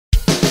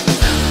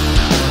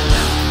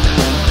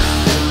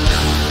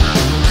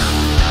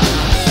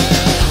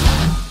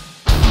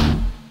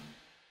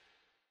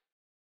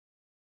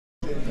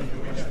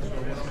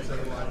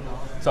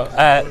So,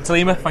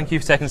 Taulima, thank you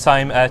for taking the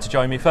time to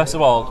join me. First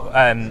of all,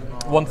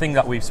 one thing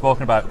that we've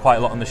spoken about quite a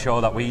lot on the show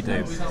that we do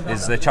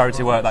is the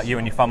charity work that you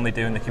and your family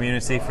do in the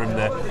community, from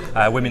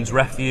the Women's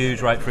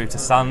Refuge right through to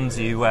Sands.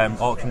 You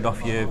auctioned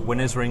off your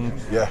winner's ring.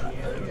 Yeah.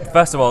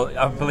 First of all,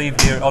 I believe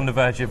you're on the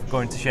verge of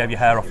going to shave your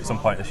hair off at some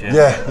point this year.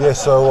 Yeah.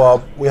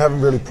 So we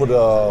haven't really put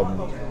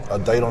a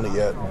date on it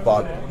yet,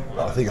 but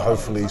I think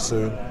hopefully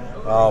soon.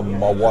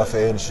 My wife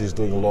Anne, she's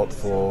doing a lot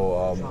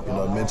for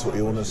mental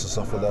illness and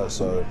stuff like that.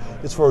 So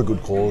it's for a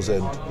good cause,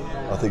 and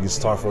I think it's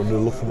time for a new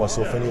look for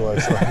myself anyway.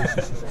 So.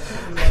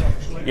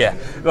 Yeah.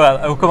 Well,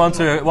 we'll come on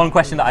to one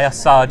question that I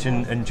asked Sarge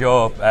and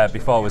Joe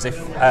before, was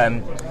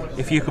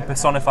if you could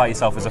personify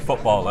yourself as a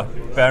footballer,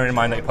 bearing in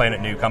mind that you're playing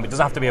at Nou Camp. It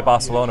doesn't have to be a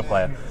Barcelona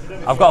player.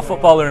 I've got a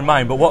footballer in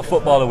mind, but what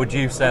footballer would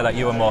you say that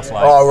you are most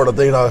like? Oh,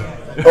 Ronaldinho.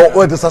 Oh,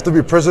 wait, does it have to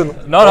be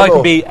present? No, it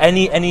can be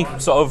any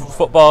sort of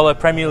footballer,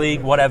 Premier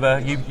League, whatever.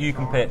 You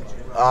can pick.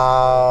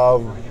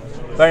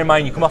 Bear in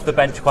mind, you come off the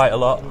bench quite a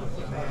lot.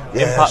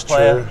 Yeah, Impact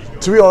player. True.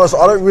 To be honest,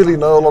 I don't really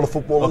know a lot of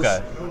footballers.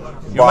 Okay.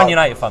 You're a Man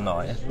United fan, though,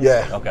 aren't you?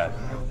 Yeah. Okay.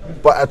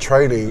 But at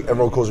training,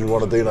 everyone calls me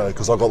Ronaldinho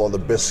because I got like the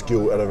best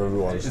skill out of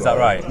everyone. Is that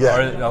right?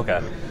 Yeah.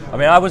 Okay. I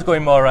mean, I was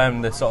going more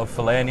around the sort of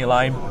Fellaini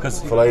line,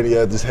 because Fellaini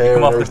had his hair.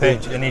 Come and off everything.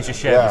 the pitch and he's just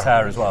shaved his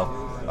hair as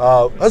well.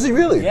 Has he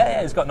really?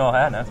 Yeah, he's got no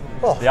hair now.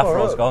 Oh, the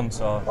afro's gone,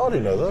 so. I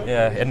didn't know that.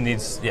 Yeah, and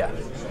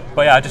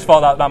but yeah, I just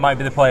thought that might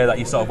be the player that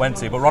you sort of went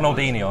to. But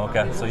Ronaldinho,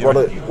 okay. So you're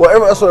that's what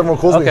everyone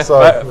calls me.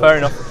 So. Fair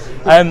enough.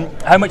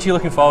 How much are you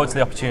looking forward to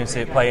the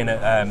opportunity of playing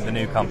at the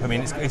Nou Camp? I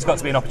mean, it's got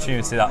to be an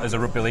opportunity that, as a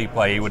rugby league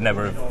player, you would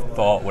never have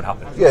thought would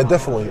happen. Yeah,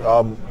 definitely.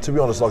 To be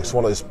honest, it's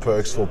one of those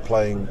perks for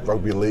playing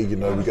rugby league.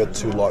 We get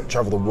to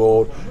travel the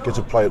world, get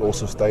to play at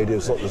awesome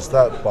stadiums. Not just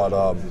that,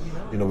 but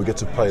we get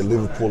to play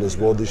Liverpool as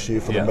well this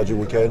year for the Magic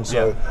Weekend.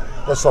 So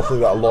that's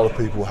something that a lot of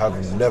people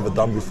have never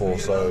done before.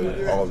 So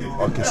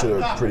I consider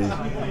it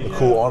a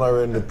cool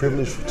honour and a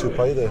privilege to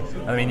play there.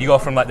 I mean, you go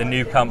from the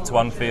Nou Camp to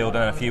Anfield,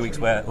 and a few weeks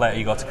later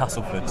you go to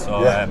Castleford. So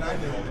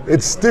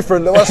it's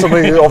different. That's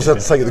something you obviously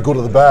have to take the good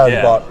or the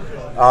bad. But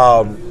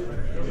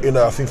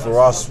I think for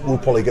us, we'll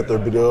probably get there a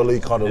bit early,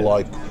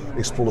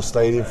 explore the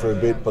stadium for a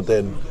bit, but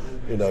then.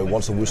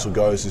 Once the whistle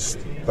goes, it's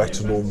back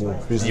to normal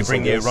business. You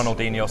bring your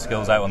Ronaldinho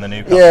skills out on the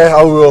Nou Camp. Yeah,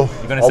 I will.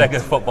 You're going to take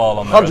a football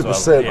on there 100%.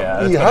 As well.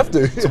 Yeah, you have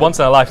to. It's a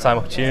once-in-a-lifetime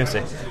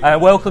opportunity.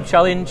 World Club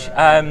Challenge,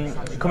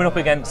 coming up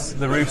against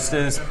the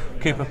Roosters.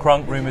 Cooper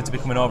Cronk rumoured to be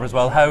coming over as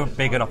well. How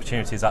big an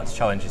opportunity is that to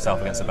challenge yourself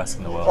against the best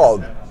in the world? Oh,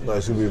 no,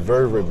 it's going to be a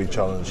very, very big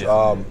challenge. Yeah.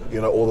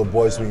 All the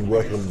boys have been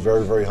working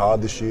very, very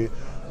hard this year,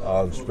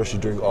 especially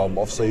during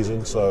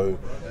off-season. So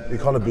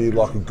it kind of be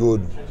like a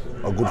good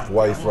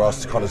way for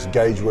us to kind of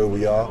gauge where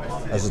we are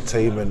as a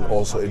team and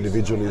also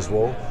individually as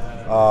well.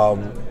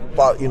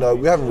 But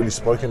we haven't really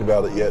spoken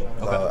about it yet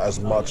as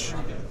much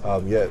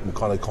yet. We're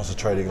kind of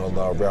concentrating on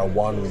round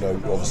one. We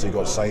obviously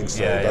got Saints,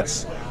 so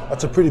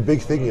that's a pretty big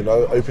thing.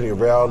 Opening a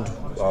round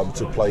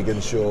to play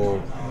against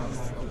your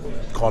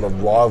kind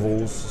of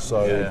rivals.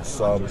 So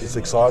it's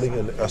exciting,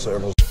 and so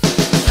everyone's